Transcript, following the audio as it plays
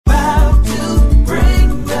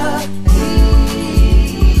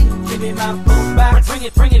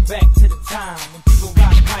bring it back to the time when people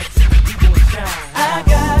rock mics and people shine. I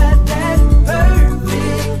got that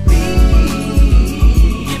perfect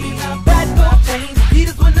beat. Give me my bad gold chains,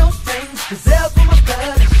 Adidas with no strings, gazelles with my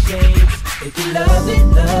studded shades. If you love it,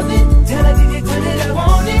 tell a DJ turn it up.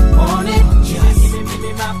 Want it, just give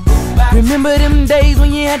me my boombox. Remember them days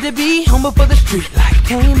when you had to be home before the street light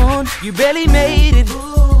came on? You barely made it.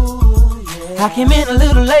 Ooh, yeah. I came in a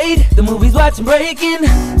little late, the movies watching breaking,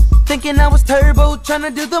 thinking I was turbo, trying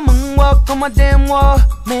to do the moonwalk on my damn wall.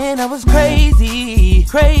 Man, I was crazy,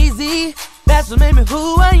 crazy. That's what made me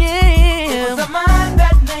who I am. It was the mind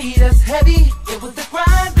that made us heavy. It was the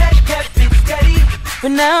grind that kept it steady.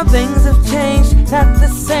 But now things have changed, not the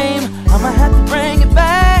same. I'ma have to bring it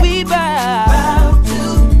back. We bow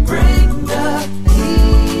to bring the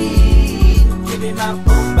heat. Give me my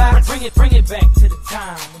boombox. Bring it back to the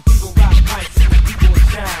time when people rock mics and people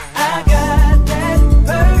shine. I got that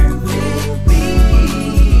perfect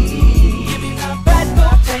beat. Give me my bad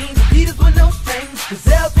gold chains, Adidas with no strings,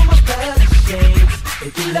 gazelles with my studded shades.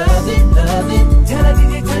 If you love it, tell a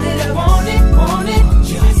DJ turn it up. Want it,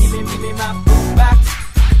 just give me my boombox.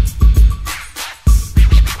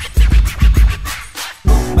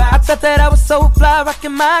 I thought that I was so fly,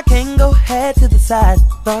 rocking my Kango head to the side.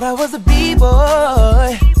 Thought I was a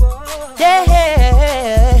B-boy, yeah.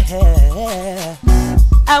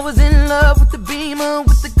 I was in love with the Beamer,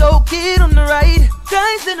 with the gold kid on the right,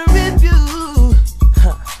 guys in the review.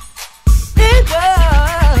 It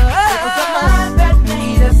was the mind that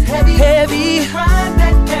made us heavy. The grind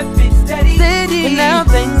that kept it steady. And now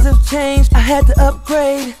things have changed, I had to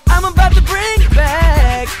upgrade. I'm about to bring it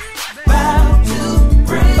back. Bow to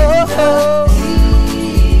bring the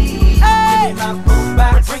heat. Hey. Give me my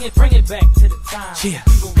boombox. Bring it back to the time. Yeah.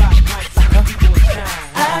 People rock mics and people shine.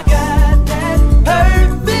 I got that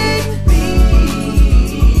perfect beat.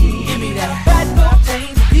 Give me that bad gold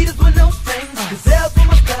chains, Adidas with no strings, gazelles with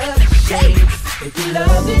my studded shades. If you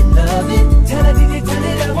love it, tell a DJ turn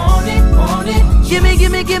it up. Want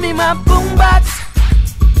it, give me my boombox.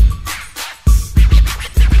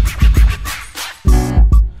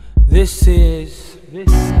 This is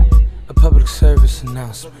a public service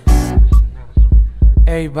announcement.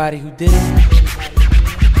 Everybody who did it,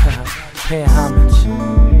 pay homage.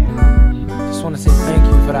 Just want to say thank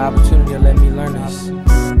you for the opportunity to let me learn this.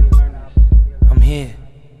 I'm here.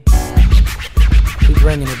 Keep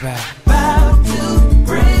bringing it back. Bow to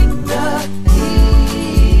bring the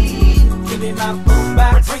heat. Give me my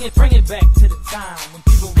boombox. Bring it back to the time when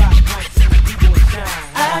people rock mics and people shine.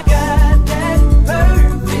 I got that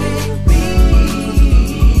perfect beat.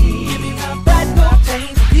 Give me my bad gold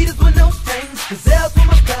chains, Adidas with no strings, gazelles with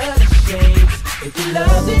my studded shades. If you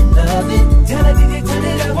love it, tell a DJ